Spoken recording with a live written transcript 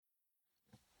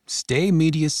Stay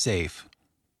media safe.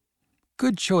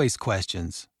 Good choice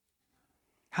questions.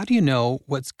 How do you know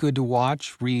what's good to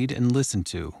watch, read, and listen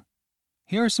to?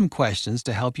 Here are some questions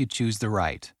to help you choose the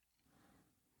right.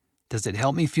 Does it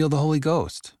help me feel the Holy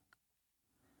Ghost?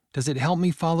 Does it help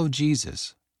me follow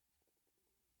Jesus?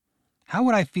 How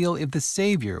would I feel if the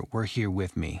Savior were here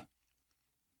with me?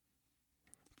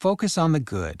 Focus on the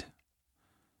good.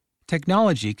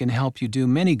 Technology can help you do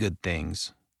many good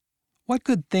things. What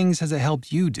good things has it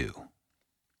helped you do?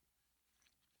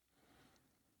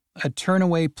 A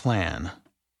turnaway plan.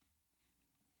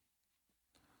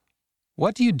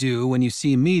 What do you do when you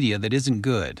see media that isn't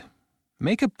good?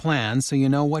 Make a plan so you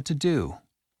know what to do.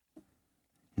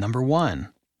 Number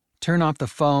 1. Turn off the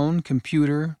phone,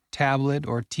 computer, tablet,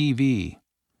 or TV.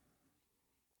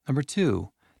 Number 2.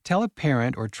 Tell a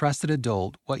parent or trusted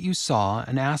adult what you saw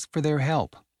and ask for their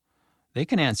help. They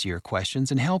can answer your questions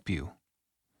and help you.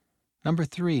 Number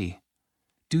 3.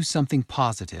 Do something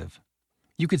positive.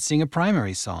 You could sing a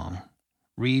primary song,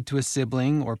 read to a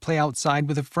sibling, or play outside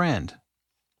with a friend.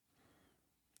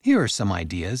 Here are some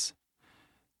ideas.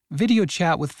 Video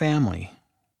chat with family.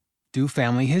 Do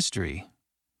family history.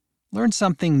 Learn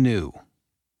something new.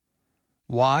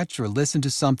 Watch or listen to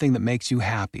something that makes you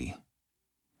happy.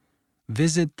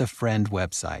 Visit the Friend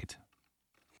website.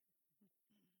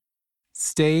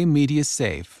 Stay Media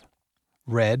Safe.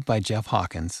 Read by Jeff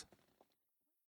Hawkins.